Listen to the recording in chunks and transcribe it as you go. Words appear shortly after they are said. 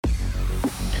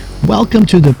Welcome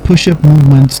to the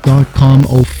pushupmovements.com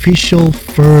official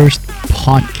first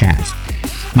podcast.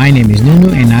 My name is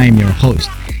Nunu and I am your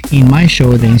host. In my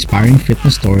show, The Inspiring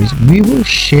Fitness Stories, we will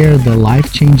share the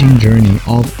life-changing journey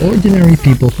of ordinary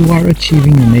people who are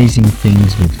achieving amazing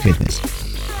things with fitness.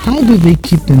 How do they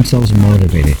keep themselves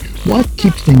motivated? What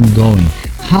keeps them going?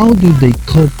 How do they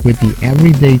cope with the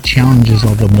everyday challenges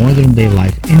of the modern day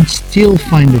life and still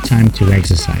find the time to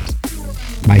exercise?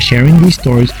 By sharing these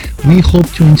stories, we hope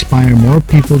to inspire more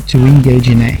people to engage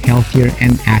in a healthier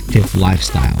and active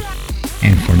lifestyle.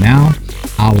 And for now,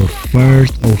 our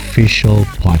first official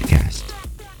podcast.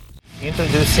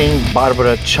 Introducing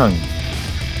Barbara Chng.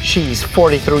 She's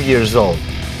 43 years old.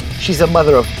 She's a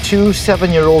mother of two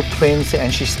 7-year-old twins,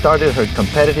 and she started her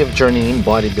competitive journey in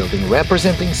bodybuilding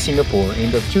representing Singapore in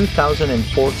the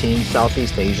 2014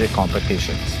 Southeast Asia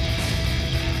competitions.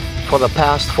 For the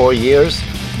past 4 years,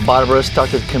 Barbara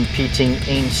started competing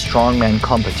in strongman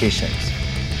competitions.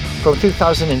 From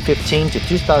 2015 to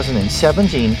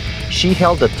 2017, she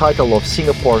held the title of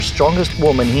Singapore's strongest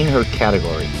woman in her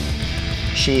category.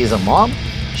 She is a mom,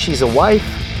 she's a wife,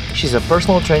 she's a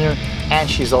personal trainer, and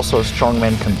she's also a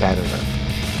strongman competitor.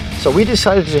 So we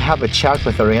decided to have a chat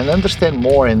with her and understand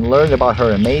more and learn about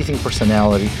her amazing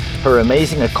personality, her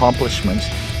amazing accomplishments,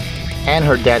 and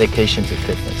her dedication to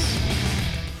fitness.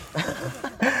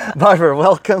 Barbara,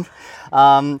 welcome.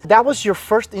 That was your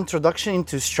first introduction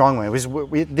into strongman.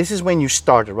 This is when you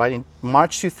started, right? In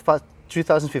March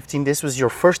 2015, this was your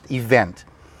first event.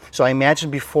 So I imagine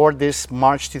before this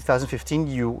March 2015,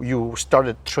 you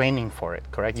started training for it,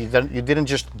 correct? You didn't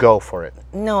just go for it.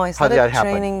 No, I started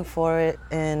training for it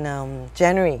in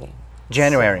January.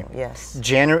 January. So, yes.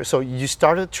 January. So you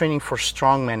started training for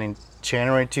strongman in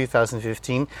January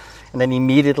 2015, and then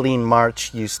immediately in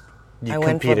March you competed.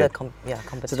 Went for the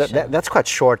competition. So that's quite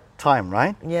short time,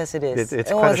 right? Yes, it is.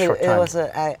 It's quite a short time. It was an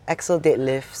axle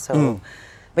deadlift. So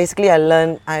basically, I've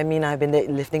been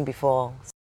deadlifting before.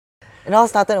 It all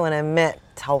started when I met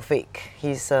Taufik.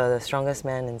 He's the strongest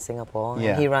man in Singapore.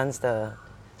 Yeah. And he runs the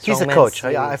He's a coach.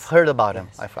 I've heard about him.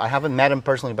 Yes. I haven't met him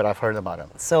personally, but I've heard about him.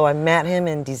 So I met him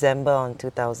in December on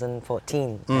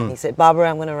 2014. And he said, Barbara,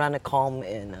 I'm going to run a comm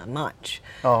in March.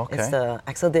 Oh, okay. It's the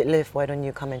axle deadlift. Why don't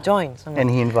you come and join? So and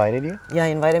he invited you? Yeah,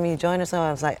 he invited me to join. So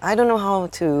I was like, I don't know how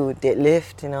to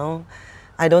deadlift,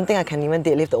 I don't think I can even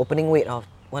deadlift the opening weight of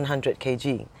 100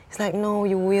 kg. He's like, no,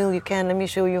 you will, you can. Let me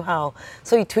show you how.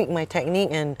 So he tweaked my technique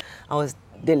and I was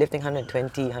deadlifting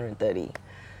 120, 130.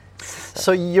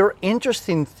 So your interest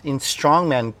in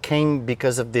strongman came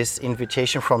because of this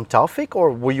invitation from Taufik,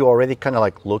 or were you already kind of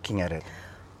like looking at it?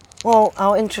 Well,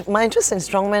 my interest in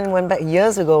strongman went back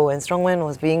years ago when strongman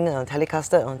was being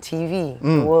telecasted on TV,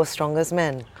 the world's strongest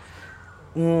man.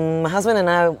 My husband and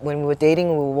I, when we were dating,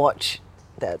 we would watch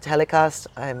the telecast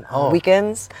on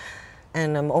weekends.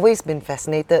 And I've always been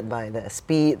fascinated by the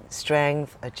speed,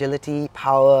 strength, agility,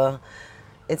 power.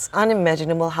 It's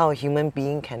unimaginable how a human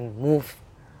being can move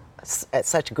at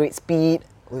such great speed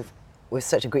with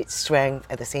such a great strength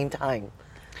at the same time.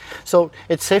 So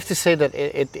it's safe to say that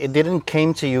it didn't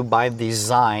came to you by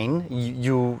design.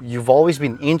 You've always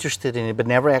been interested in it, but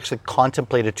never actually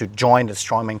contemplated to join the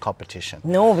strongman competition.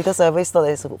 No, because I always thought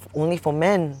it's only for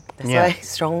men. That's why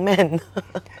strong men.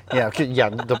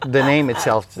 The name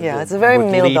itself. It's a very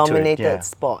male-dominated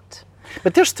sport.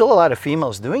 But there's still a lot of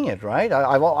females doing it, right?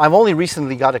 I've only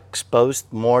recently got exposed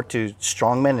more to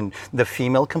strongmen and the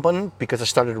female component because I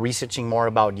started researching more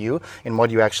about you and what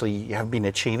you actually have been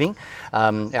achieving.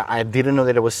 I didn't know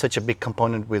that it was such a big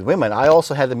component with women. I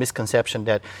also had the misconception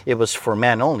that it was for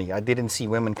men only. I didn't see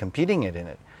women competing in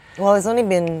it. Well, it's only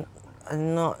been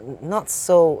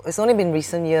it's only been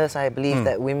recent years, I believe,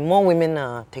 that more women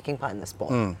are taking part in the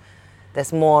sport.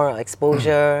 There's more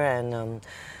exposure and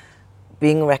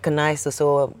being recognized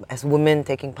also as women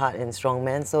taking part in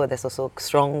strongman, so there's also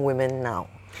strong women now.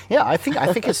 Yeah, I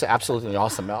think it's absolutely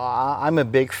awesome. I'm a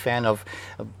big fan of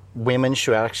women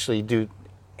should actually do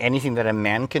anything that a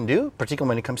man can do, particularly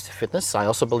when it comes to fitness. I'm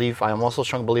also a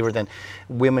strong believer that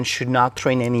women should not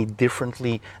train any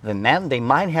differently than men. They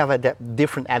might have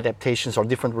different adaptations or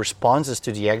different responses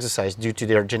to the exercise due to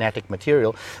their genetic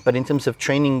material, but in terms of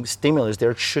training stimulus,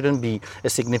 there shouldn't be a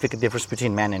significant difference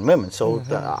between men and women. So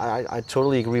I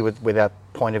totally agree with that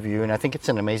point of view, and I think it's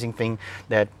an amazing thing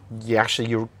that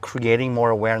you're creating more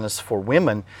awareness for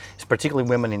women, particularly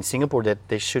women in Singapore, that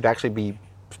they should actually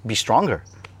be stronger.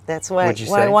 That's why.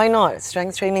 Why not?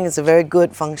 Strength training is a very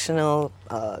good functional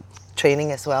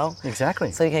training as well.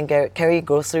 Exactly. So you can carry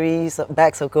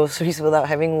bags of groceries without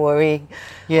having worry.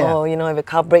 Yeah. Or if a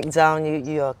car breaks down,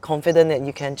 you are confident that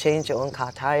you can change your own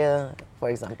car tire for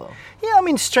example? Yeah, I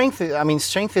mean strength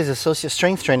is associated.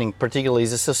 Strength training, particularly,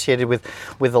 is associated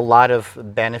with a lot of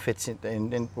benefits.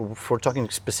 And if we're talking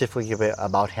specifically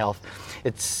about health,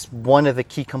 it's one of the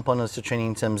key components to training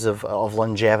in terms of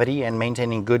longevity and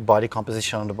maintaining good body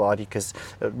composition on the body. Because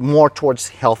more towards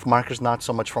health markers, not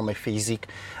so much from a physique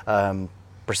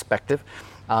perspective.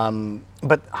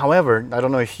 But however, I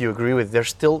don't know if you agree with. There's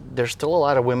still a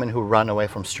lot of women who run away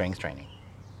from strength training.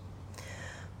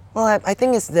 Well, I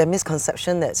think it's the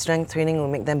misconception that strength training will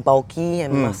make them bulky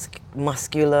and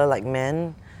muscular like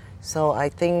men. So I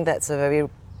think that's a very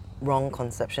wrong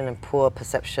conception and poor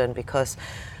perception, because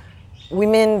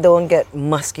women don't get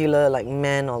muscular like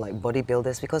men or like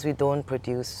bodybuilders because we don't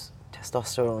produce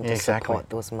testosterone to support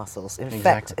those muscles. In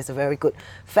fact, it's a very good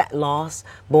fat loss,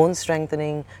 bone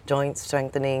strengthening, joint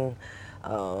strengthening,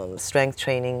 strength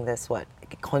training. That's what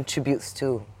it contributes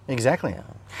to. Exactly. Yeah.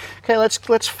 Okay,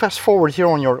 let's fast forward here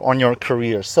on your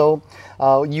career. So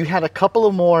you had a couple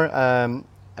of more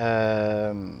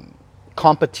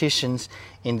competitions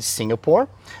in Singapore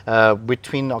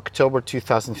between October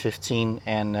 2015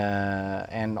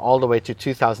 and all the way to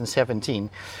 2017.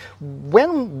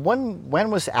 When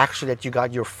was actually that you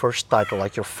got your first title,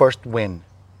 like your first win?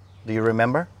 Do you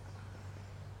remember?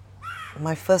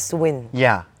 My first win.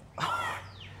 Yeah.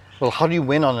 Well, how do you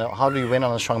win on a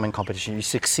strongman competition? You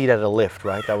succeed at a lift,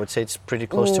 right? I would say it's pretty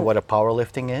close to what a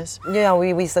powerlifting is. Yeah,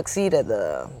 we succeed at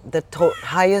the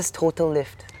highest total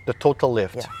lift. The total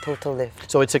lift. Yeah, total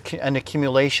lift. So it's an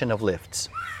accumulation of lifts.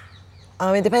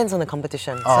 It depends on the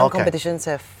competition. Oh, Some okay. competitions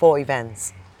have 4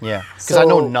 events. Yeah, because I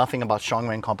know nothing about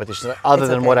strongman competitions other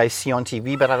than what I see on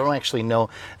TV, but I don't actually know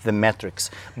the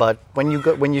metrics. But when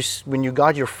you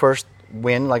got your first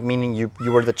win, like meaning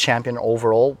you were the champion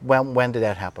overall, when did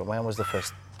that happen? When was the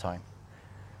first time?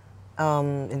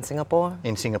 In Singapore.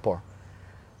 In Singapore.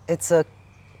 It's a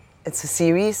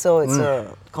series, so it's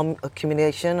a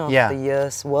accumulation of the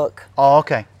year's work. Oh,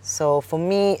 okay. So for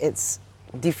me, it's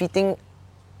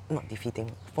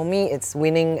For me, it's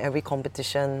winning every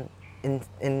competition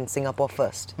in Singapore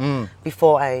first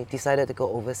before I decided to go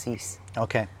overseas.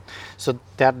 Okay, so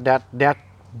that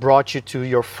brought you to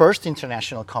your first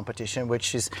international competition,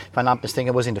 which is, if I'm not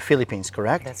mistaken, was in the Philippines,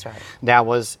 correct? That's right. That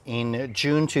was in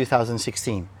June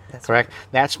 2016, That's correct? right.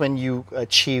 That's when you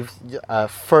achieved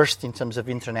first in terms of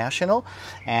international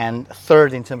and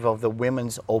third in terms of the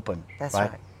Women's Open. That's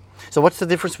right. So what's the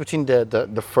difference between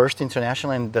the first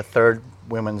international and the third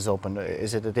Women's Open?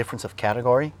 Is it a difference of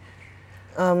category?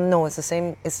 No, it's the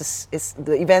same. It's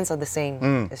the events are the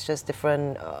same. It's just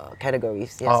different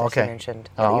categories. Yes, Oh, as you okay. mentioned.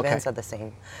 Oh, The okay. events are the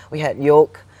same. We had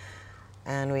yoke,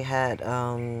 and we had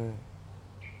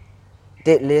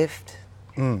deadlift,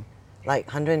 like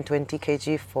 120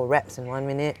 kg for reps in 1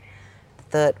 minute. The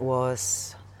third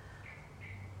was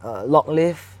log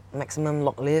lift, maximum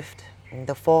log lift. And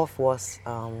the fourth was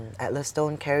Atlas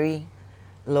stone carry.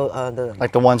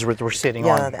 Like the ones we're sitting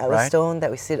on, Yeah, the Atlas right? stone that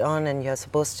we sit on, and you're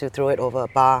supposed to throw it over a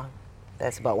bar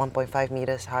that's about 1.5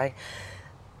 meters high.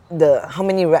 How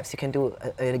many reps you can do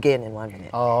again in 1 minute?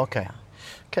 Oh, okay.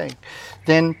 Okay.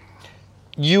 Then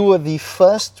you were the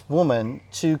first woman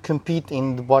to compete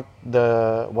in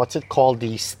what's it called?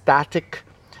 The Static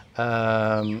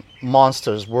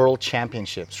Monsters World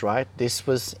Championships, right? This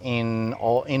was in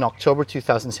October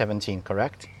 2017,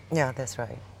 correct? Yeah, that's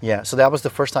right. Yeah, so that was the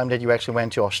first time that you actually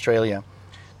went to Australia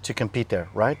to compete there,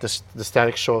 right? The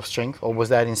Static Show of Strength, or was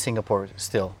that in Singapore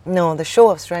still? No, the show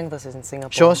of strength was in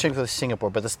Singapore. Show of Strength was Singapore,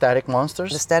 but the Static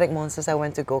Monsters? The Static Monsters, I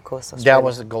went to Gold Coast, Australia. That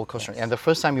was the Gold Coast. And the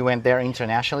first time you went there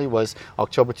internationally was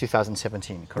October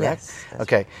 2017, correct? Yes, that's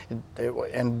Okay.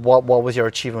 And what was your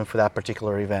achievement for that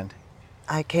particular event?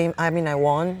 I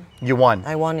won. You won.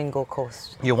 I won in Gold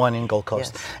Coast. You won in Gold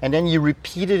Coast. Yes. And then you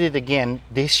repeated it again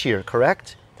this year,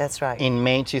 correct? That's right. In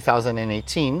May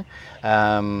 2018,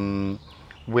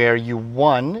 where you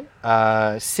won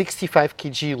 65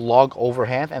 kg log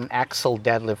overhead and axle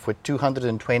deadlift with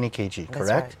 220 kg, That's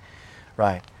correct?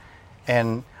 Right.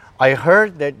 And I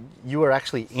heard that you were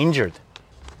actually injured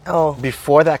Oh,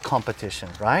 before that competition,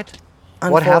 right?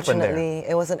 What happened there? unfortunately,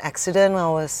 it was an accident. I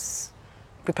was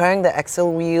preparing the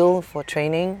axle wheel for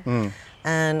training,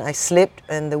 and I slipped,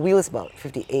 and the wheel is about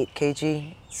 58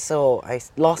 kg. So I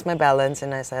lost my balance,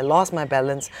 and as I lost my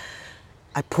balance,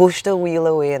 I pushed the wheel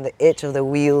away, and the edge of the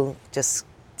wheel just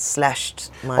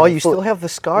slashed my Oh, you foot. still have the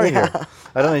scar here.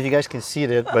 I don't know if you guys can see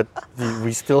it, but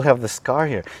we still have the scar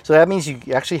here. So that means you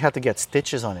actually had to get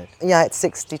stitches on it. Yeah, it's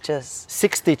 6 stitches.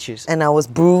 6 stitches. And I was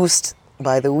bruised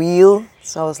by the wheel,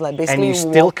 so I was like basically And you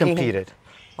still walking competed.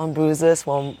 on bruises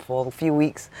for a few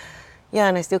weeks. Yeah,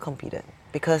 and I still competed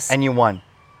because And you won,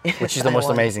 which is the I most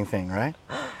won. amazing thing, right?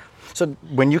 So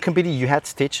when you competed, you had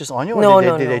stitches on you, or No, did,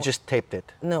 no, did they no. just taped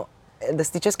it? No, the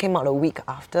stitches came out a week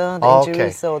after the Oh, injury,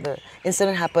 okay. so the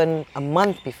incident happened a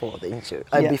month before the injury,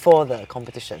 Yeah. before the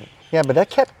competition. Yeah, but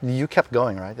you kept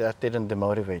going, right? That didn't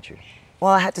demotivate you.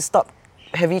 Well, I had to stop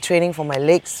heavy training for my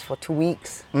legs for 2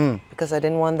 weeks because I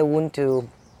didn't want the wound to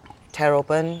tear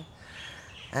open,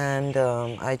 and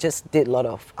I just did a lot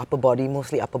of upper body,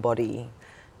 mostly upper body.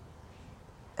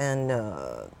 And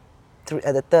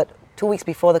at the 2 weeks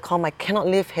before the comp, I cannot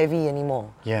lift heavy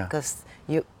anymore. Yeah. Because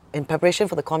in preparation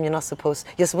for the comp, you're supposed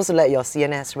to let your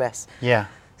CNS rest. Yeah.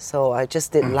 So I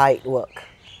just did light work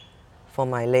for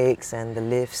my legs and the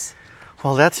lifts.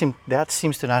 Well, that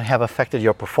seems to not have affected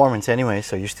your performance anyway.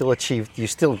 So you still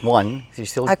won.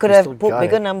 I could have put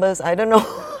bigger numbers. I don't know.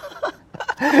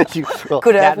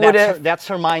 Could have, would have. That's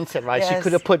her mindset, right? She Yes.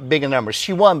 could have put bigger numbers.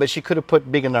 She won, but she could have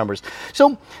put bigger numbers.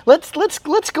 So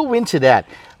let's go into that.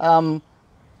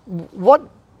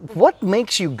 What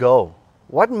makes you go?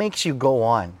 What makes you go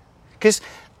on? Because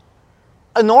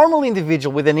a normal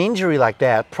individual with an injury like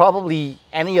that, probably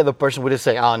any other person would have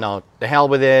said, "Oh no, the hell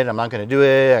with it! I'm not going to do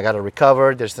it. I got to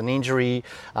recover. There's an injury.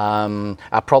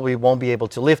 I probably won't be able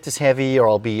to lift as heavy, or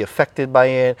I'll be affected by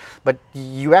it." But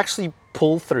you actually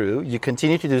pull through. You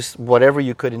continue to do whatever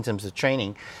you could in terms of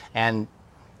training, and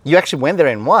you actually went there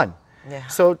and won. Yeah.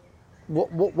 So,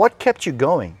 what kept you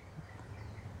going?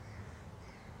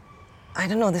 I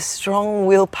don't know, this strong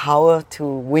willpower to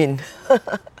win.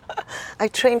 I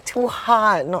trained too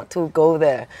hard not to go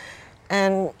there.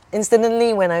 And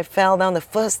instantly when I fell down, the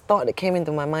first thought that came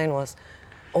into my mind was,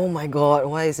 oh my God,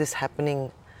 why is this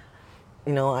happening?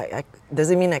 You know, I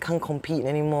doesn't mean I can't compete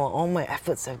anymore. All my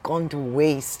efforts have gone to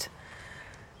waste.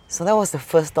 So that was the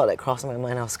first thought that crossed my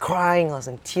mind. I was crying, I was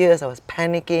in tears, I was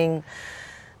panicking.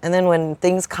 And then when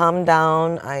things calmed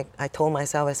down, I told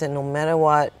myself, I said, no matter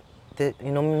what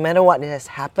has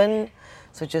happened,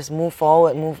 so just move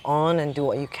forward, move on, and do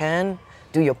what you can,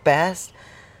 do your best.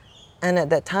 And at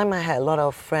that time, I had a lot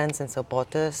of friends and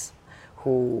supporters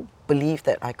who believed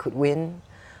that I could win.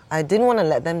 I didn't want to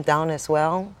let them down as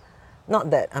well. Not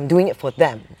that I'm doing it for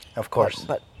them. Of course.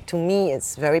 But to me,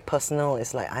 it's very personal.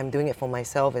 It's like I'm doing it for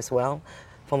myself as well,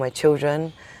 for my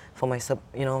children, for my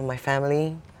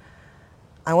family.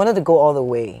 I wanted to go all the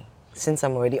way since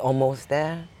I'm already almost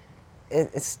there.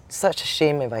 It's such a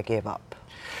shame if I gave up.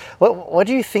 What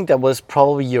do you think that was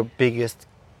probably your biggest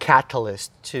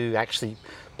catalyst to actually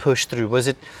push through? Was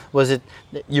it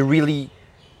that you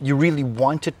really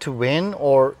wanted to win,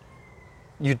 or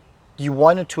you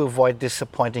wanted to avoid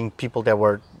disappointing people that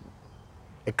were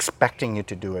expecting you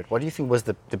to do it? What do you think was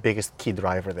the biggest key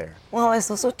driver there? Well, it's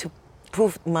also to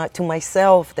prove to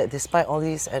myself that despite all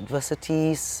these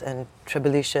adversities and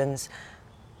tribulations,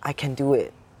 I can do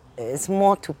it. It's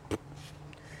more to,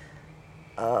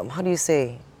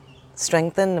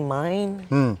 strengthen the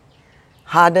mind,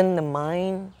 harden the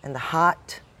mind and the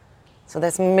heart. So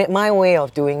that's my way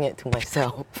of doing it to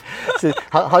myself. So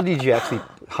how did you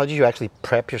actually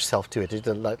prep yourself to it?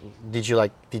 Did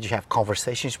you have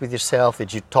conversations with yourself?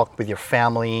 Did you talk with your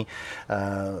family?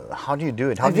 How do you do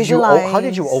it? How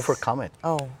did you overcome it?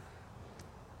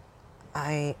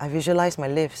 I visualize my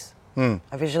lifts.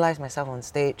 I visualize myself on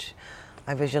stage.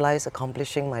 I visualize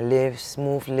accomplishing my lifts,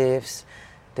 smooth lifts,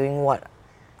 doing what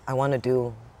I want to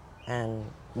do, and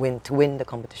win the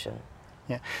competition.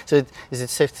 Yeah. So is it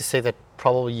safe to say that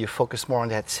probably you focus more on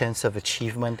that sense of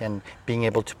achievement and being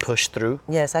able to push through?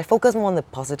 Yes, I focus more on the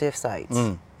positive sides.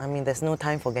 I mean, there's no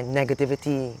time for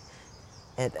negativity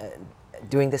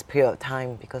during this period of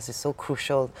time because it's so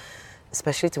crucial,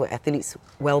 especially to an athlete's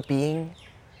well-being.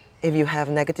 If you have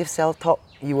negative self-talk,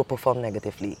 you will perform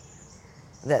negatively.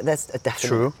 That's a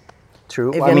definite.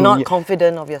 True. If you're not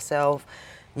confident of yourself,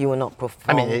 you will not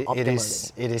perform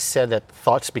optimally. It is said that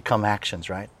thoughts become actions,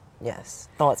 right? Yes,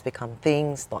 thoughts become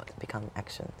things, thoughts become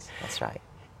actions. That's right.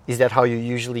 Is that how you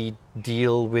usually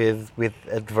deal with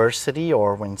adversity,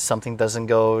 or when something doesn't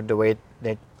go the way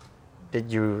that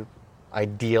you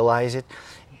idealize it?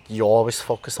 You always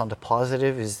focus on the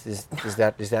positive. Is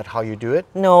that how you do it?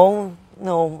 No,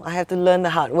 I have to learn the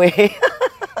hard way.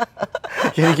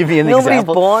 Can you give me an Nobody's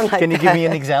example? born like Can you give me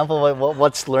an that. example of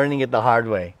what's learning it the hard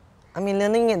way? I mean,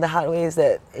 learning it the hard way is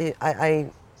that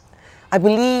I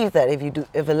believe that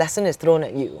if a lesson is thrown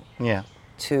at you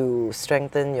to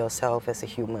strengthen yourself as a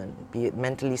human, be it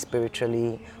mentally,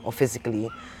 spiritually, or physically,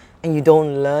 and you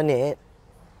don't learn it,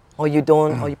 or you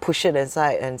push it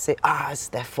aside and say, it's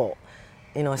their fault.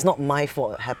 You know, it's not my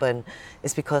fault it happened.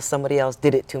 It's because somebody else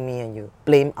did it to me, and you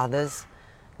blame others.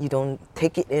 You don't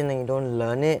take it in and you don't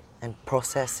learn it and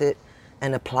process it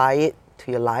and apply it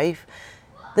to your life.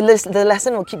 The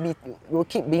lesson will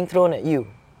keep being thrown at you.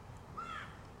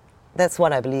 That's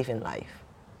what I believe in life.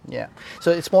 Yeah.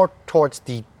 So it's more towards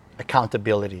the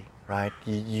accountability, right?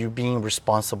 You being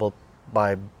responsible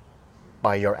by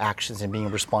your actions and being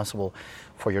responsible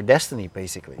for your destiny,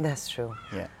 basically. That's true.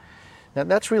 Yeah.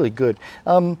 That's really good.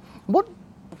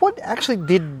 What actually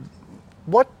did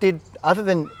other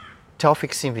than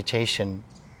Taufik's invitation,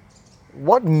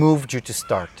 what moved you to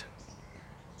start?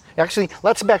 Actually,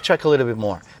 let's backtrack a little bit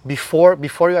more.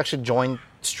 Before you actually joined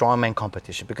strongman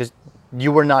competition, because you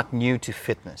were not new to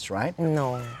fitness, right?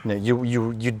 No. No,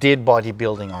 you did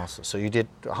bodybuilding also. So you did,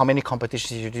 how many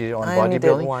competitions you did on I bodybuilding? only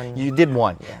did one. You did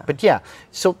one. Yeah. But yeah,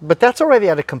 but that's already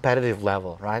at a competitive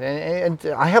level, right? And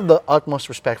I have the utmost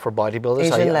respect for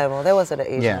bodybuilders. Asian level. That was at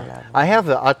the Asian level. I have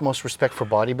the utmost respect for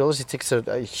bodybuilders. It takes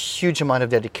a huge amount of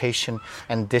dedication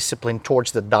and discipline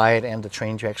towards the diet and the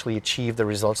training to actually achieve the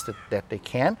results that they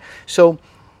can. So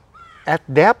at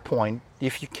that point,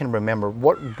 if you can remember,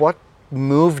 what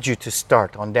moved you to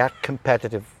start on that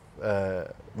competitive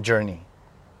journey?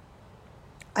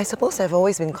 I suppose I've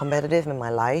always been competitive in my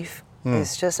life.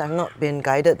 It's just I've not been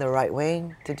guided the right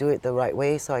way to do it the right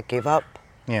way, so I gave up.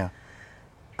 Yeah.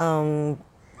 Many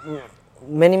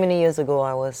years ago,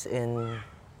 I was in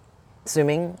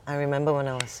swimming. I remember when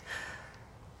I was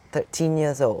 13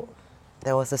 years old,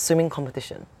 there was a swimming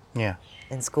competition Yeah.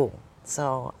 in school.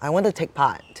 So I wanted to take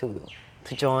part to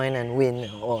join and win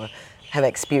or have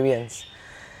experience.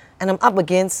 And I'm up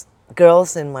against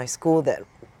girls in my school that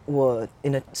were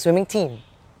in a swimming team.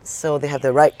 So they have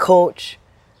the right coach.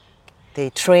 They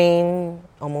train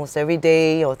almost every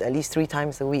day or at least 3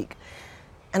 times a week.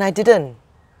 And I didn't.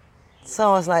 So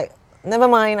I was like, never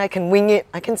mind, I can wing it.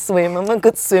 I can swim. I'm a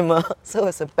good swimmer. So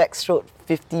it's a backstroke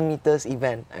 50 meters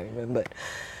event, I remembered.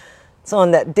 So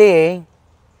on that day,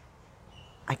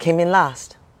 I came in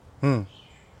last.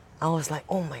 I was like,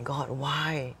 oh my God,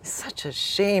 why? It's such a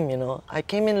shame, you know. I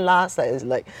came in last, I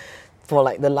think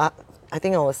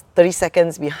I was 30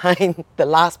 seconds behind the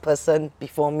last person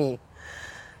before me.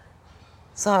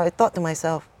 So I thought to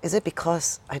myself, is it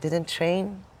because I didn't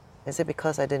train? Is it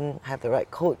because I didn't have the right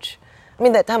coach? I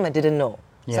mean, that time I didn't know.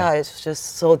 So Yeah. I was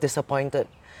just so disappointed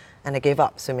and I gave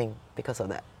up swimming because of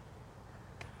that.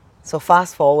 So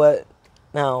fast forward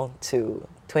now to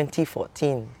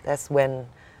 2014, that's when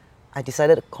I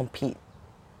decided to compete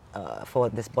for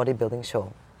this bodybuilding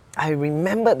show. I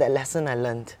remembered that lesson I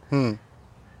learned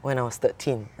when I was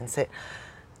 13 and said,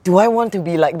 do I want to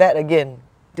be like that again?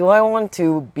 Do I want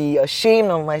to be ashamed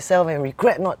of myself and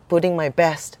regret not putting my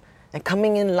best and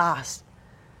coming in last?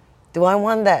 Do I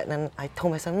want that? And I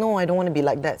told myself, no, I don't want to be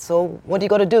like that. So what do you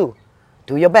got to do?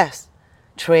 Do your best.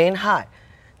 Train hard.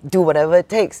 Do whatever it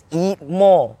takes. Eat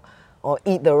more or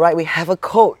eat the right way. Have a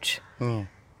coach.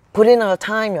 Put in your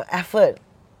time, your effort.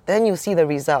 Then you see the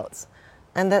results.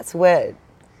 And that's where it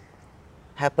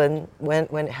happened, when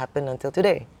it happened until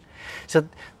today. So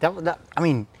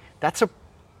that's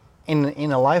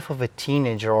in a life of a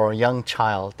teenager or a young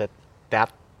child, that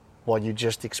what you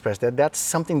just expressed, that's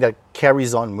something that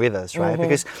carries on with us, right?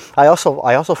 Because I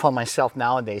also find myself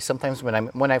nowadays, sometimes when I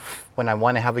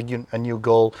want to have a new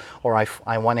goal or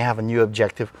I want to have a new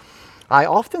objective, I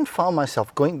often found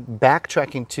myself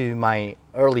backtracking to my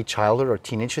early childhood or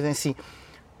teenager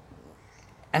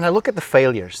and I look at the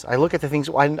failures. I look at the things.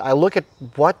 I look at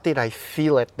what did I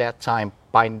feel at that time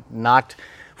by not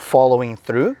following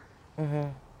through,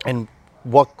 and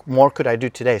what more could I do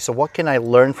today? So what can I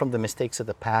learn from the mistakes of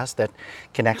the past that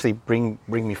can actually bring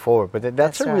me forward? But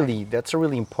that's a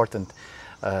really important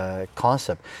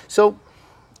concept. So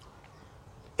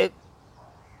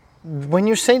when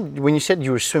you said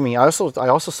you were swimming, I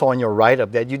also saw in your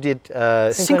write-up that you did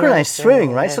synchronized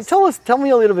swimming, right? Yes. So tell me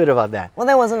a little bit about that. Well,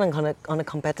 that wasn't on a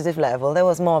competitive level. That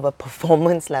was more of a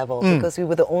performance level because we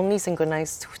were the only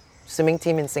synchronized swimming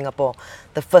team in Singapore,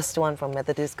 the first one from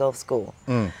Methodist Girls' School.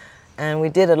 And we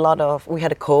did we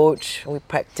had a coach, we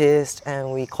practiced,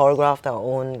 and we choreographed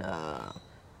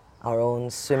our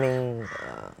own swimming,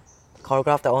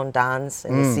 choreographed our own dance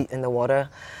in the water.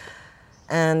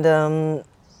 And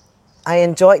I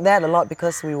enjoyed that a lot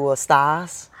because we were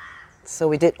stars. So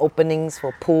we did openings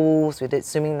for pools, we did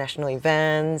swimming national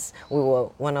events. We were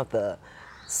one of the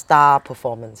star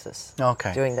performances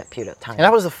during that period of time. And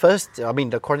that was the first,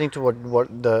 according to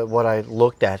what I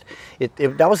looked at,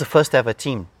 that was the first ever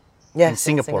team in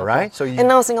Singapore, right? And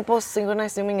now Singapore's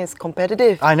synchronized swimming is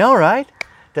competitive. I know, right?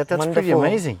 That's Wonderful. pretty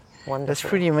amazing. Wonderful. That's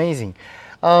pretty amazing.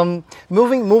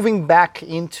 Moving back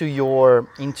into your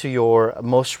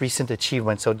most recent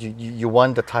achievement. So you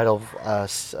won the title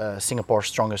of Singapore's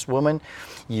Strongest Woman.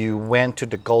 You went to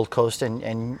the Gold Coast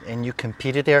and you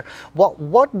competed there.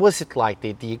 What was it like,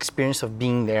 the experience of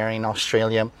being there in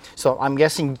Australia? So I'm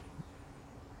guessing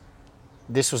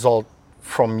this was all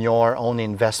from your own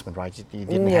investment, right? You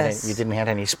didn't Yes. you didn't have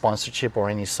any sponsorship or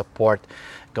any support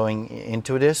going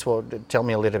into this. Well, tell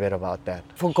me a little bit about that.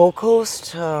 For Gold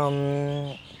Coast,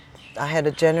 I had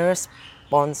a generous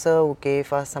sponsor who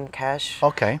gave us some cash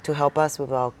Okay. to help us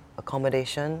with our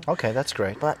accommodation. Okay, that's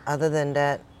great. But other than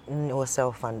that, it was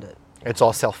self-funded. It's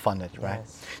all self-funded, right?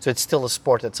 Yes. So it's still a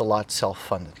sport that's a lot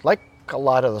self-funded, like a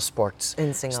lot of the sports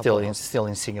In Singapore. still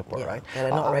in Singapore, Yeah, right? that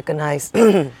are not recognized.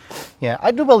 Yeah,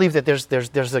 I do believe that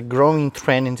there's a growing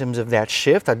trend in terms of that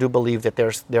shift. I do believe that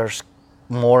there's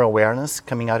more awareness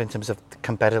coming out in terms of the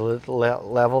competitive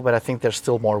level, but I think there's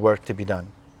still more work to be done.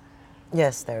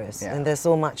 Yes, there is, Yeah. and there's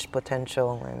so much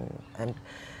potential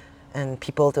and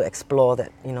people to explore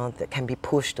that that can be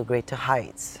pushed to greater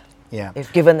heights Yeah.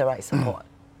 if given the right support.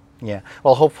 Yeah.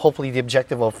 Well, hopefully the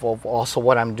objective of also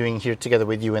what I'm doing here together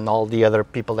with you and all the other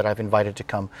people that I've invited to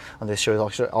come on this show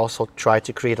is also try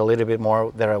to create a little bit more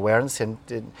of their awareness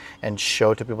and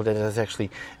show to people that there's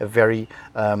actually a very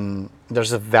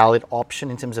there's a valid option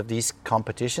in terms of these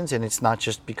competitions, and it's not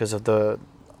just because of the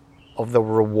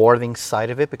rewarding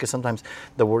side of it, because sometimes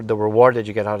the reward that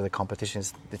you get out of the competition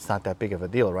it's not that big of a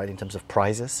deal, right? In terms of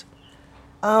prizes.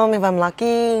 If I'm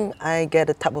lucky, I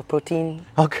get a tub of protein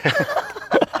Okay.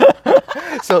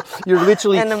 So you're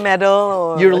literally and a medal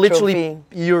or a trophy.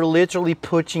 you're literally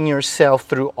putting yourself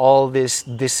through all this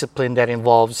discipline that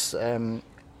involves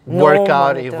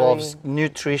workout, it monitoring. involves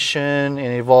nutrition, and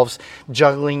it involves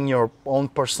juggling your own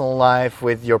personal life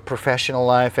with your professional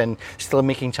life and still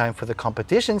making time for the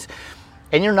competitions,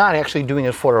 and you're not actually doing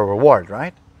it for a reward,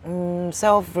 right?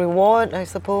 Self-reward, I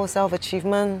suppose,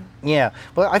 self-achievement. Yeah,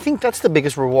 well, I think that's the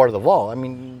biggest reward of all. I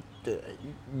mean,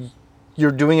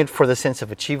 you're doing it for the sense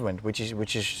of achievement, which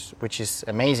is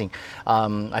amazing.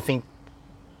 I think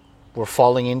we're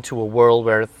falling into a world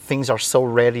where things are so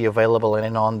ready, available,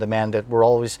 and on demand that we're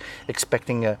always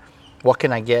expecting what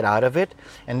can I get out of it,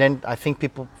 and then I think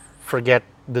people forget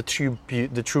the true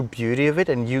beauty of it.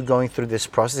 And you going through this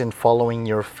process and following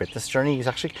your fitness journey is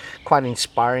actually quite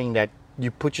inspiring. That you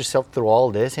put yourself through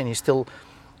all this and you still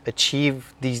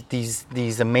achieve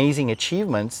these amazing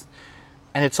achievements,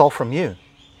 and it's all from you.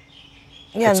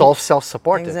 Yeah, It's all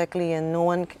self-supported. Exactly, and no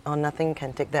one or nothing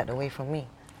can take that away from me.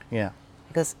 Yeah.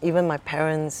 Because even my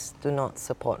parents do not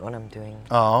support what I'm doing.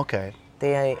 Oh, okay.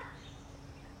 They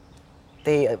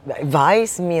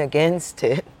advise me against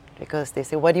it because they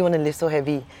say, "Why do you want to live so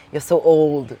heavy? You're so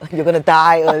old. You're gonna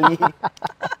die early."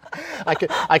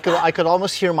 I could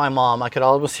almost hear my mom.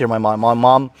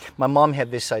 My mom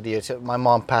had this idea. My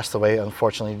mom passed away,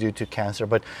 unfortunately, due to cancer.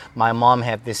 But my mom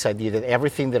had this idea that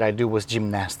everything that I do was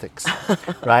gymnastics,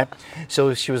 right?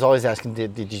 So she was always asking,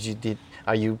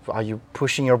 are you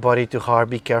pushing your body too hard?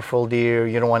 Be careful, dear.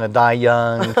 You don't want to die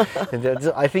young.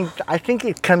 I think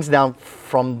it comes down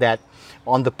from that.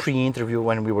 On the pre-interview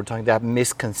when we were talking, that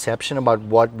misconception about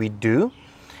what we do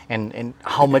and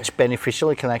how much beneficial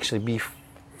it can actually be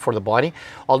for the body.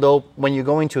 Although when you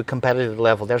go into a competitive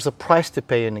level, there's a price to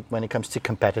pay when it comes to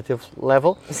competitive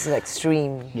level. It's an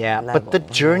extreme. Yeah, level, but the in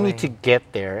a journey way. to get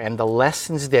there and the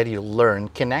lessons that you learn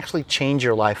can actually change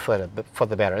your life for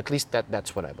the better. At least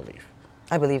that's what I believe.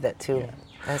 I believe that too.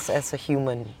 As a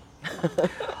human.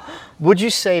 Would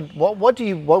you say what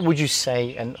would you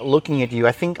say? And looking at you,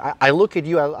 I think I look at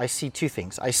you. I see two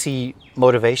things. I see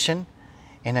motivation,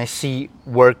 and I see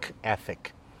work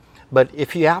ethic. But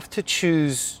if you have to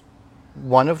choose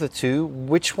one of the two,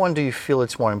 which one do you feel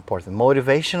it's more important,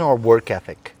 motivation or work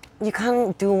ethic? You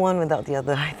can't do one without the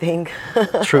other, I think.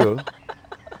 True.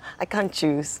 I can't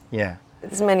choose. Yeah.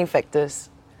 There's many factors.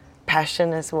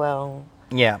 Passion as well.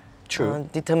 Yeah. True.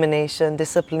 Determination,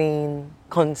 discipline,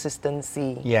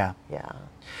 consistency. Yeah. Yeah.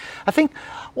 I think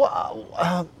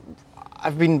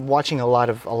I've been watching a lot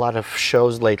of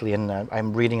shows lately, and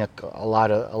I'm reading a lot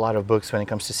of books when it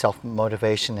comes to self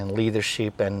motivation and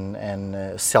leadership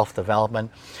and self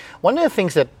development. One of the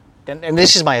things that, and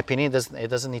this is my opinion, it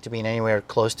doesn't need to be in anywhere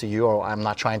close to you, or I'm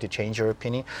not trying to change your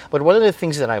opinion. But one of the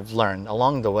things that I've learned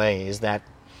along the way is that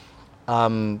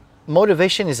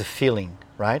motivation is a feeling.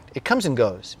 Right? It comes and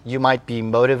goes. You might be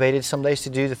motivated some days to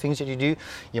do the things that you do.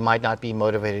 You might not be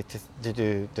motivated to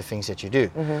do the things that you do.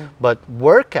 Mm-hmm. But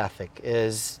work ethic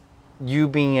is you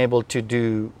being able to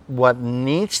do what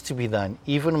needs to be done,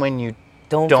 even when you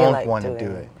don't want to do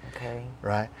it. Okay.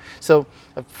 Right? So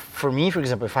for me, for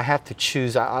example, if I have to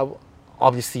choose,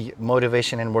 obviously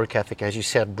motivation and work ethic, as you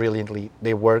said brilliantly,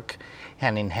 they work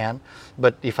hand in hand.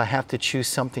 But if I have to choose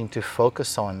something to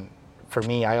focus on, for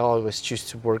me, I always choose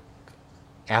to work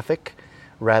ethic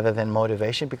rather than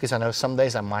motivation, because I know some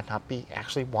days I might not be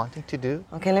actually wanting to do.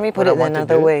 Okay, let me put it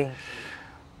another way.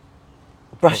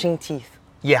 Brushing teeth.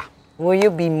 Yeah, Will you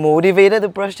be motivated to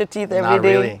brush your teeth every Not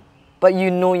day? really. But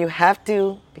you know you have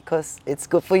to because it's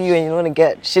good for you and you don't want to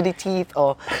get shitty teeth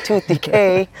or tooth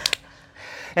decay.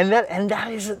 And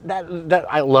that is that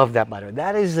I love that, by the way.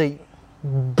 That is a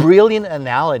brilliant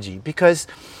analogy because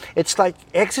it's like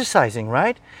exercising,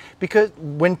 right? Because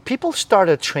when people start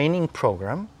a training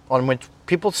program, or when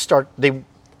people start,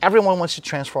 everyone wants to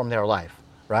transform their life,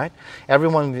 right?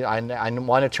 Everyone, I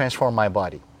want to transform my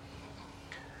body.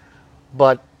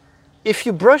 But if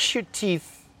you brush your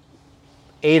teeth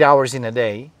 8 hours in a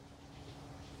day,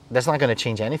 that's not going to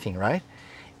change anything, right?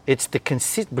 It's the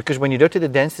because when you go to the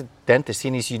dentist,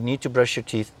 you need to brush your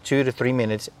teeth 2 to 3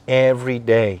 minutes every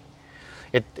day.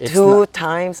 It's Two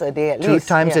times a day at least. 2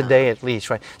 times a yeah. day at least,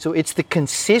 right? So it's the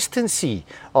consistency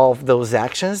of those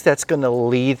actions that's going to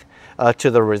lead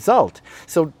to the result.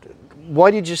 So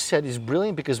what you just said is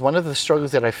brilliant because one of the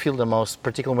struggles that I feel the most,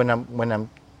 particularly when I'm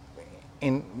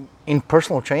in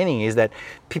personal training, is that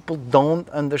people don't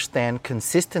understand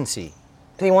consistency.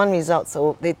 They want results,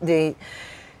 so they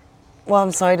well,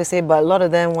 I'm sorry to say, but a lot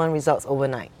of them want results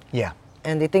overnight. Yeah.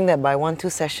 And they think that by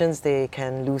 1-2 sessions they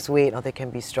can lose weight or they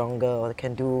can be stronger or they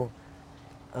can do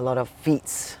a lot of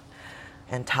feats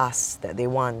and tasks that they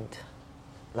want.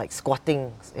 Like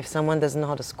squatting. If someone doesn't know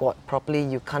how to squat properly,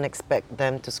 you can't expect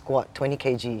them to squat 20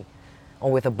 kg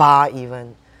or with a bar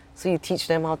even. So you teach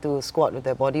them how to squat with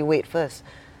their body weight first.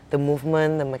 The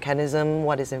movement, the mechanism,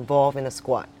 what is involved in a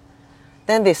squat.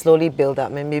 Then they slowly build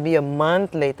up, and maybe a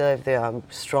month later, if they are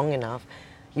strong enough,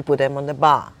 you put them on the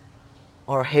bar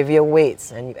or heavier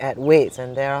weights, and you add weights,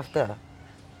 and thereafter.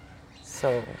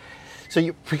 So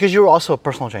Because you're also a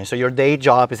personal trainer, so your day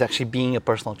job is actually being a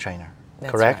personal trainer,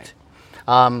 That's correct?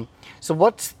 So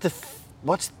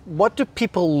what do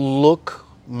people look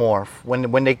more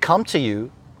when they come to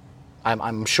you?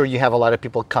 I'm sure you have a lot of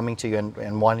people coming to you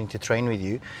and wanting to train with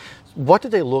you. What do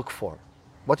they look for?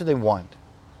 What do they want?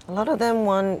 a lot of them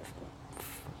want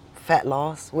fat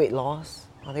loss, weight loss,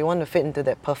 or they want to fit into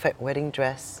that perfect wedding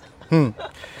dress.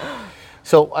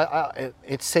 So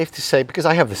it's safe to say, because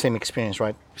I have the same experience,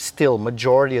 right? Still,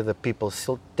 majority of the people,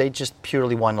 they just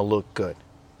purely want to look good.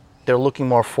 They're looking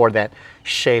more for that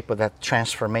shape or that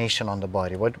transformation on the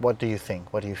body. What do you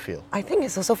think? What do you feel? I think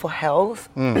it's also for health.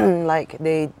 Like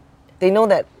they know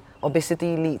that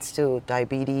obesity leads to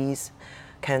diabetes,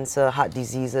 cancer, heart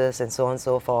diseases, and so on and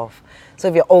so forth. So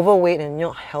if you're overweight and you're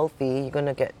not healthy, you're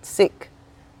gonna get sick.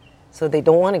 So they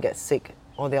don't want to get sick,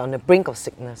 or they're on the brink of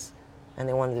sickness, and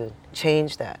they want to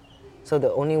change that. So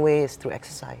the only way is through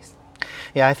exercise.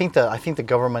 Yeah, I think the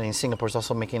government in Singapore is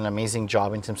also making an amazing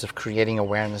job in terms of creating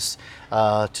awareness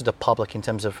to the public in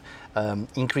terms of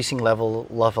increasing level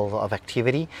of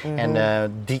activity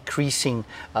and decreasing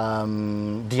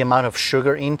the amount of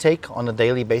sugar intake on a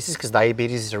daily basis, because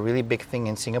diabetes is a really big thing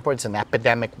in Singapore. It's an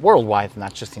epidemic worldwide,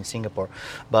 not just in Singapore.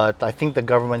 But I think the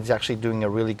government is actually doing a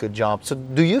really good job. So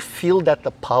do you feel that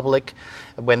the public,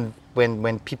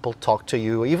 when people talk to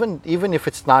you, even if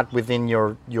it's not within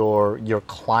your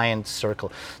client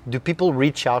circle, do people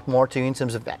reach out more to you in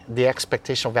terms of the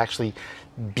expectation of actually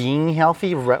being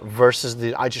healthy versus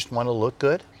the I just want to look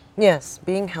good? Yes,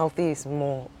 being healthy is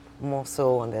more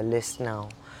so on their list now,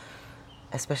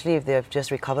 especially if they've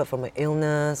just recovered from an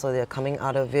illness or they're coming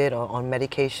out of it or on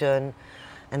medication,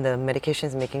 and the medication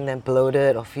is making them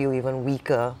bloated or feel even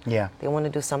weaker. Yeah. They want to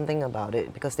do something about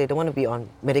it because they don't want to be on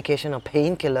medication or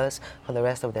painkillers for the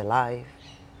rest of their life.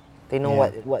 They know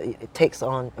what it takes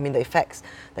on, the effects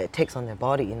that it takes on their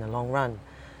body in the long run.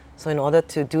 So in order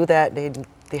to do that,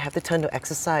 they have to turn to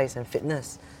exercise and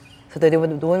fitness so that they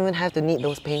don't even have to need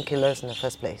those painkillers in the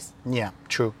first place. Yeah,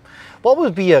 true. What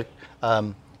would be a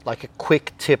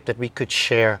quick tip that we could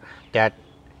share that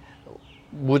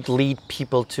would lead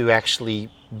people to actually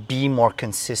be more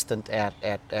consistent at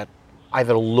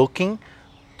either looking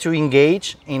to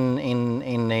engage in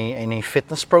a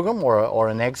fitness program or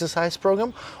an exercise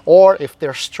program, or if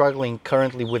they're struggling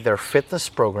currently with their fitness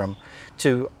program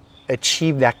to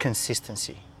achieve that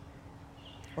consistency?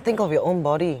 Well, think of your own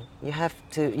body. You have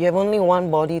only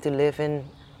one body to live in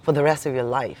for the rest of your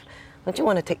life. Don't you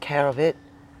want to take care of it?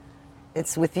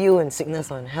 It's with you in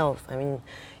sickness or in health.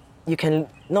 You can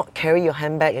not carry your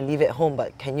handbag and leave it at home,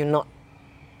 but can you not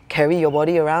carry your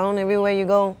body around everywhere you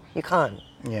go? You can't.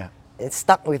 Yeah. It's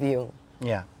stuck with you.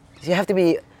 Yeah. So you have to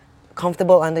be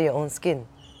comfortable under your own skin.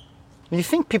 Do you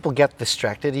think people get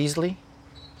distracted easily?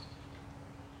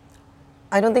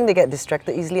 I don't think they get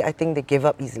distracted easily. I think they give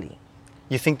up easily.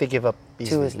 You think they give up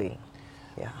easily? Too easily.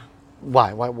 Yeah.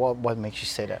 Why? What makes you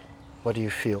say that? What do you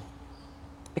feel?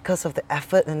 Because of the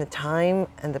effort and the time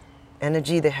and the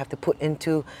energy they have to put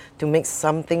into to make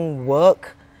something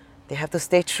work, They have to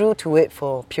stay true to it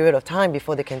for a period of time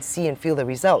before they can see and feel the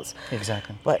results.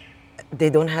 Exactly. But they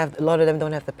don't have, a lot of them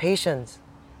don't have the patience.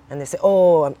 And they say,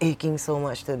 oh, I'm aching so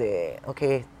much today.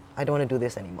 Okay, I don't want to do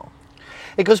this anymore.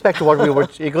 It goes back to what we were.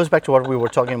 It goes back to what we were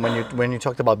talking when you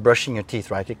talked about brushing your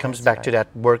teeth, right? It comes That's back to right.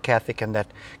 that work ethic and that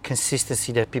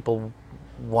consistency that people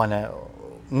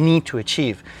need to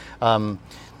achieve.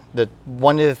 That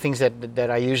one of the things that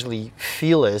I usually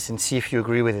feel is, and see if you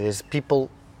agree with it, is people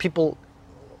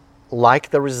like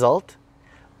the result,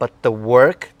 but the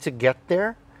work to get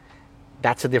there,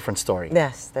 that's a different story.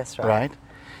 Yes, that's right. Right?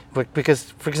 But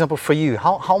because, for example, for you,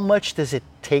 how much does it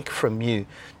take from you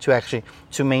to actually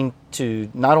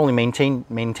to not only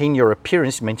maintain your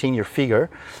appearance, maintain your figure,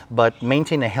 but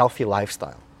maintain a healthy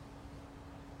lifestyle?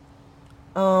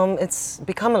 It's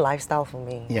become a lifestyle for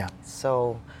me. Yeah.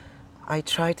 So I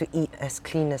try to eat as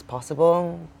clean as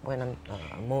possible when I'm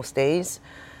most days,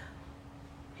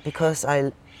 because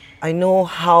I know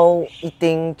how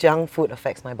eating junk food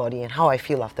affects my body and how I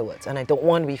feel afterwards, and I don't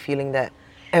want to be feeling that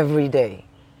every day.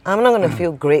 I'm not going to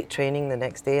feel great training the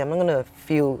next day. I'm not going to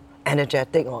feel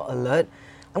energetic or alert.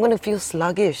 I'm going to feel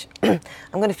sluggish. I'm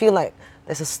going to feel like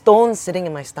there's a stone sitting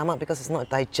in my stomach because it's not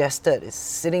digested. It's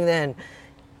sitting there and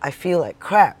I feel like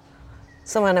crap.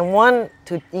 So when I want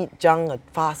to eat junk or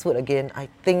fast food again, I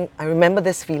remember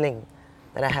this feeling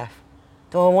that I have.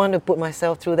 Do I want to put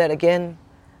myself through that again?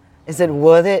 Is it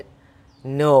worth it?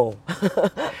 No.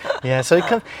 Yeah. So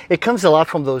it comes a lot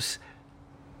from those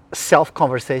self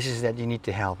conversations that you need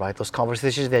to have, right? Those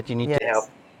conversations that you need to have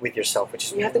Yes. with yourself, which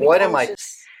is You have to be what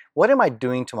conscious. am I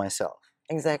doing to myself?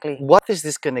 Exactly. What is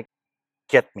this going to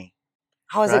get me?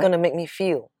 How is it Right? going to make me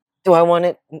feel? Do I want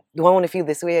it? Do I want to feel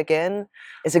this way again?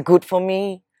 Is it good for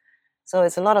me? So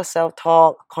it's a lot of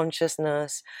self-talk,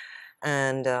 consciousness,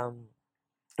 and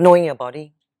knowing your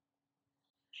body.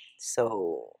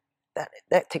 So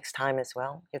that takes time as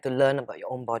well. You have to learn about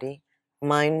your own body,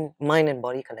 mind and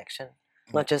body connection,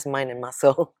 not just mind and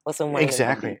muscle, also mind and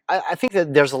Exactly. body. I think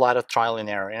that there's a lot of trial and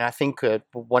error, and I think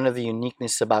one of the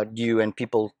uniqueness about you and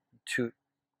people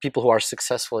who are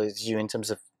successful is you in terms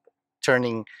of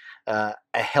turning a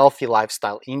healthy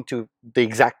lifestyle into the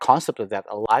exact concept of that,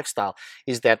 a lifestyle,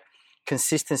 is that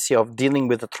consistency of dealing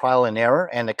with the trial and error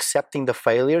and accepting the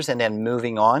failures and then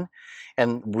moving on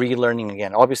and relearning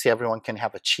again. Obviously, everyone can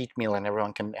have a cheat meal and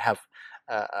everyone can have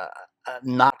a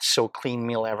not so clean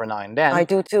meal every now and then. I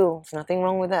do too. There's nothing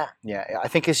wrong with that. Yeah, I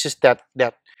think it's just that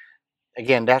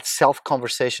again, that self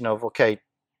conversation of, okay,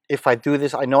 if I do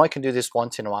this, I know I can do this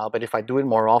once in a while, but if I do it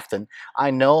more often,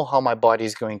 I know how my body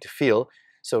is going to feel.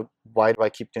 So why do I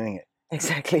keep doing it?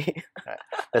 Exactly.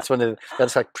 That's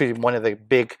that's like pretty one of the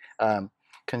big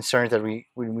concerns that we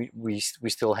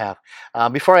still have.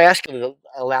 Before I ask you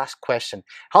a last question,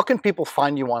 how can people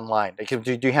find you online? Like,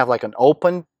 do you have like an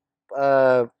open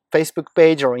Facebook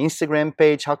page or Instagram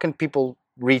page? How can people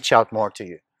reach out more to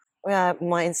you? Yeah,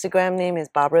 my Instagram name is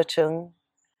Barbara Chng,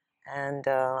 and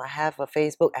I have a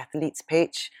Facebook athletes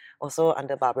page also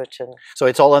under Barbara Chng. So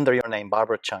it's all under your name,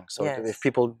 Barbara Chng. So if Yes.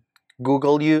 people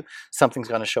Google you, something's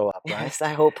going to show up, right? Yes,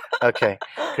 I hope. Okay,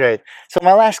 great. So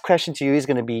my last question to you is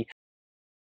going to be,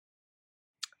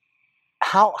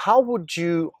 how would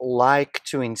you like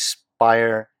to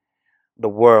inspire the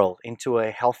world into a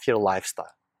healthier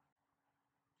lifestyle?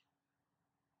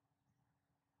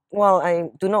 Well,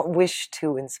 I do not wish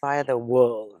to inspire the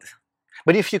world.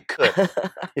 But if you could,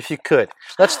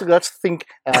 let's think,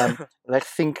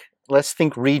 let's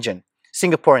think region.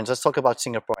 Singaporeans. Let's talk about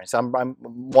Singaporeans. I'm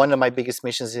one of my biggest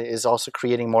missions is also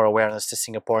creating more awareness to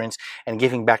Singaporeans and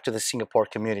giving back to the Singapore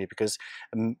community, because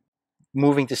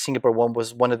moving to Singapore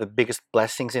was one of the biggest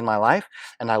blessings in my life,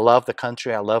 and I love the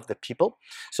country. I love the people.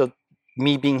 So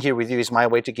me being here with you is my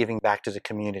way to giving back to the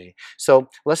community. So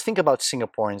let's think about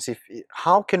Singaporeans.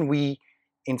 How can we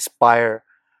inspire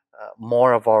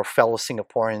more of our fellow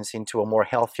Singaporeans into a more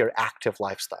healthier, active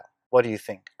lifestyle? What do you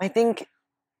think? I think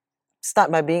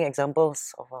start by being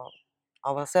examples of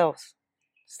ourselves.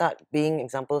 Start being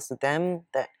examples to them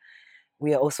that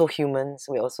we are also humans.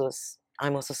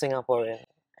 I'm also Singaporean,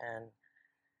 and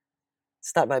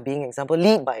start by being example.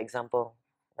 Lead by example.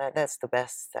 That's the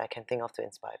best that I can think of to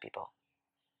inspire people.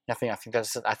 I think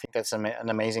that's an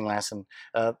amazing lesson.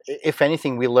 If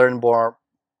anything, we learn more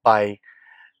by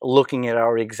looking at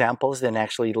our examples than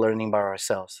actually learning by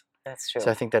ourselves. That's true. So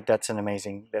I think that's an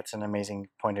amazing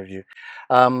point of view.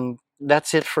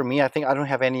 That's it for me. I think I don't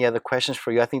have any other questions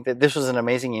for you. I think that this was an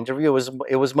amazing interview.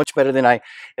 It was much better than I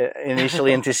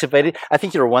initially anticipated. I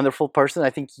think you're a wonderful person.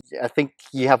 I think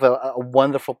you have a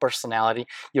wonderful personality.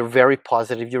 You're very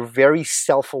positive. You're very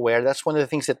self-aware. That's one of the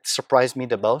things that surprised me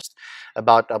the most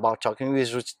about talking to you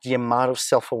is the amount of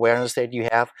self-awareness that you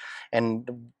have,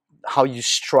 and how you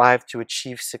strive to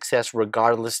achieve success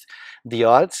regardless the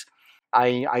odds.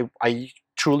 I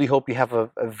truly hope you have a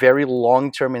very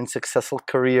long-term and successful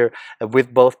career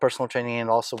with both personal training and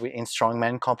also in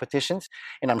strongman competitions.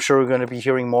 And I'm sure we're going to be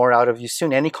hearing more out of you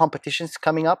soon. Any competitions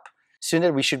coming up soon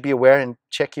that we should be aware and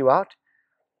check you out?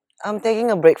 I'm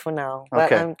taking a break for now, but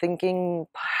Okay. I'm thinking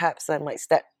perhaps I might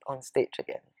step on stage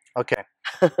again. Okay.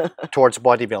 Towards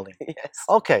bodybuilding. Yes.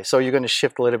 Okay, so you're going to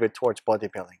shift a little bit towards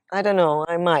bodybuilding. I don't know.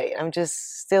 I might. I'm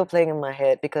just still playing in my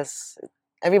head because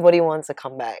everybody wants a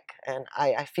comeback, and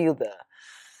I feel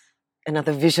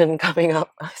another vision coming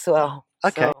up as well.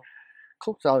 Okay. So,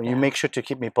 Cool. So you yeah. make sure to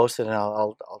keep me posted, and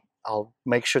I'll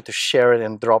make sure to share it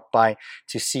and drop by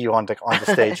to see you on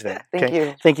the stage then. Thank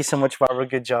you. Thank you so much, Barbara.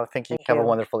 Good job. Thank you. Thank Have a you.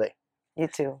 wonderful day. You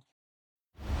too.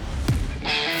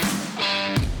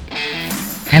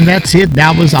 And that's it.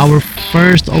 That was our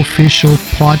first official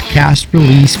podcast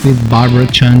release with Barbara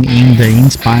Chng in the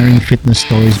Inspiring Fitness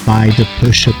Stories by the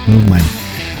Push-Up Movement.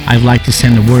 I'd like to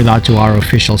send a word out to our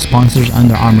official sponsors,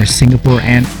 Under Armour Singapore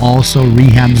and also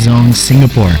Rehab Zone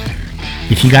Singapore.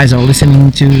 If you guys are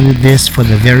listening to this for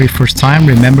the very first time,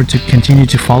 remember to continue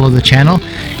to follow the channel,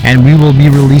 and we will be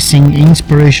releasing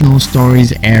inspirational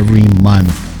stories every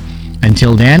month.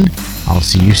 Until then, I'll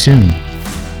see you soon.